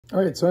All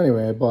right, so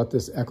anyway, I bought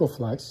this Echo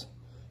Flex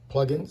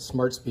plug-in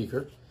smart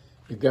speaker.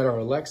 We've got our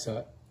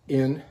Alexa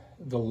in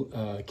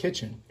the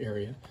kitchen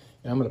area,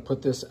 and I'm gonna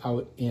put this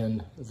out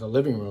in the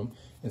living room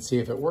and see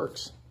if it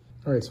works.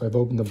 All right, so I've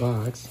opened the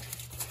box,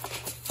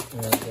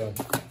 and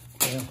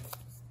yeah,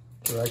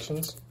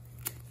 directions,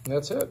 and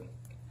that's it.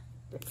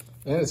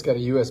 And it's got a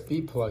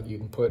USB plug you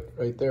can put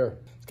right there.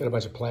 It's got a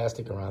bunch of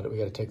plastic around it. We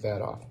gotta take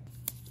that off.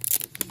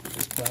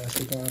 This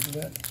plastic off of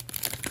it.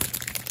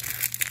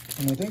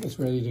 And I think it's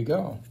ready to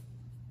go.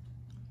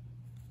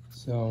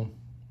 So,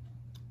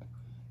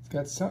 it's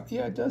got some,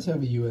 yeah, it does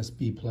have a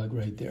USB plug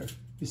right there.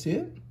 You see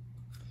it?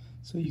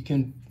 So you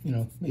can, you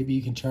know, maybe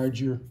you can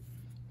charge your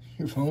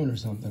phone or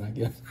something, I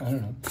guess. I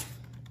don't know.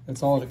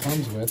 That's all it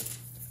comes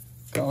with.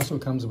 It also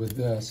comes with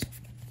this.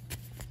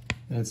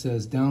 And it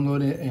says,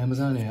 download an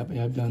Amazon app.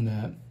 Yeah, I've done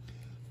that.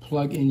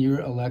 Plug in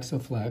your Alexa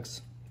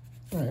Flex.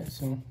 All right,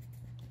 so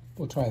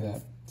we'll try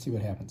that, see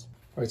what happens.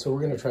 All right, so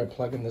we're gonna try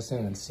plugging this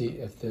in and see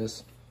if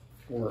this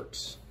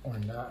works or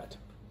not.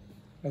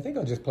 I think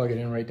I'll just plug it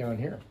in right down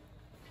here.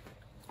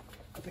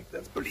 I think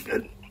that's pretty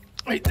good.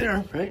 Right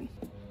there, right?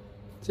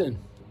 It's in,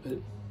 but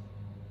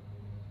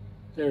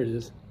there it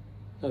is.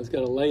 Oh, it's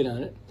got a light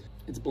on it.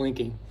 It's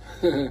blinking.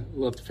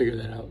 We'll have to figure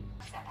that out.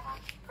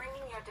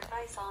 Bringing your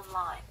device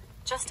online.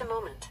 Just a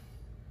moment.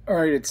 All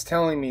right, it's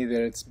telling me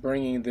that it's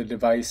bringing the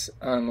device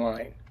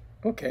online.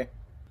 Okay.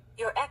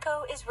 Your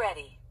Echo is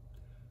ready.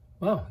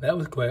 Wow, that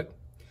was quick.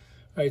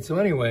 All right, so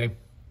anyway,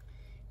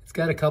 it's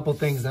got a couple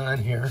things on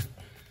here.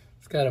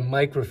 It's got a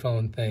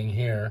microphone thing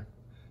here.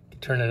 You can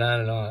turn it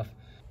on and off.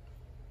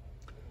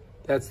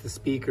 That's the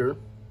speaker.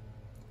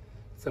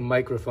 It's a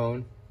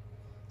microphone.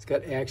 It's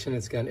got action,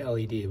 it's got an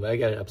LED, but I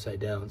got it upside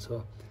down,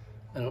 so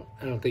I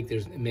don't think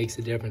it makes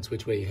a difference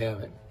which way you have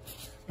it.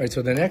 All right,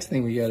 so the next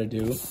thing we gotta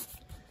do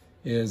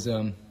is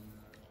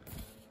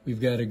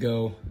we've gotta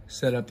go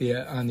set up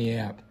on the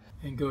app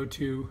and go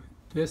to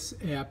this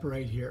app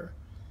right here,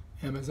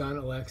 Amazon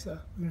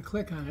Alexa. I'm gonna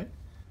click on it.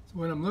 So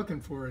what I'm looking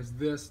for is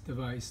this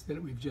device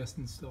that we've just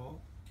installed.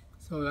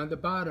 So on the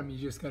bottom, you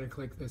just gotta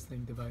click this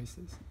thing,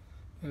 devices.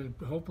 And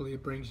hopefully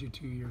it brings you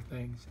to your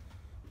things.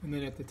 And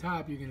then at the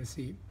top, you're gonna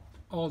see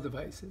all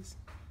devices.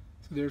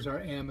 So there's our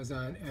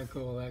Amazon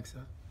Echo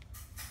Alexa.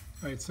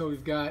 All right, so I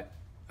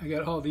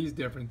got all these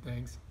different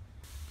things.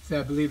 So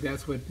I believe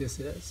that's what this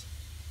is.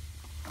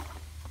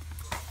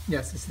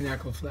 Yes, it's an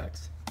Echo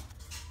Flex.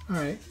 All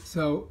right,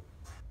 so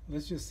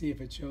let's just see if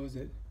it shows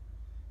it.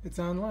 It's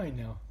online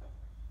now.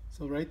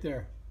 So right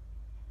there.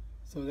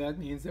 So that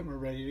means that we're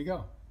ready to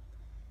go.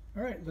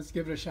 All right, let's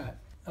give it a shot.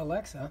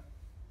 Alexa,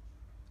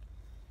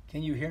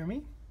 can you hear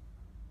me?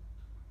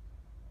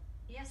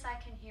 Yes, I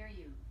can hear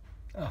you.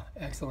 Oh,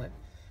 excellent.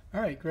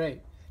 All right,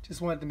 great.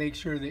 Just wanted to make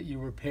sure that you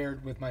were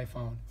paired with my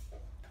phone. All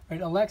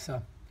right,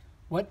 Alexa,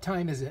 what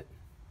time is it?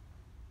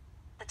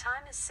 The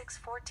time is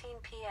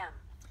 6:14 p.m.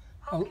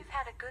 Hope you've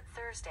had a good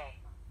Thursday.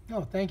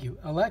 Oh, thank you.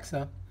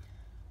 Alexa,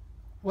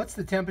 what's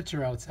the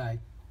temperature outside?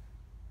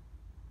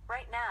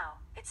 Right now,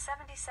 it's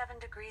 77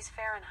 degrees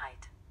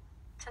Fahrenheit.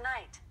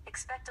 Tonight,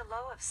 expect a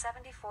low of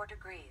 74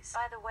 degrees.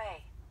 By the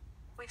way,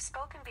 we've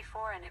spoken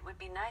before and it would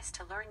be nice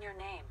to learn your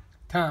name.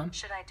 Tom.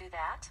 Should I do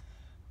that?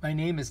 My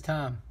name is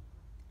Tom.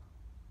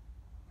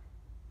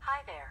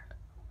 Hi there.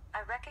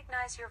 I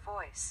recognize your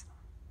voice,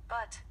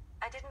 but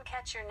I didn't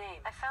catch your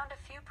name. I found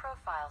a few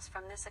profiles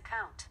from this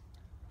account.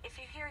 If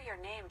you hear your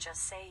name,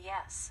 just say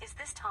yes. Is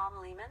this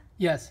Tom Lehman?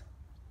 Yes.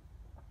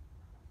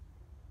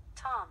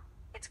 Tom,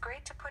 it's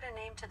great to put a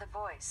name to the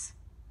voice.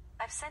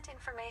 I've sent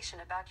information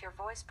about your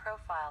voice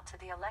profile to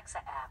the Alexa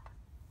app.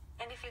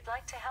 And if you'd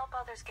like to help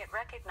others get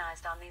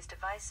recognized on these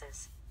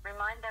devices,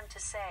 remind them to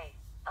say,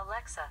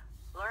 Alexa,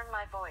 learn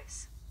my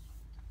voice.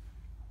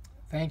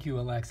 Thank you,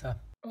 Alexa.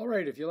 All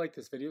right, if you like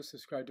this video,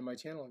 subscribe to my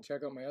channel and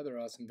check out my other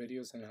awesome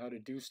videos on how to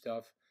do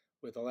stuff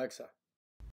with Alexa.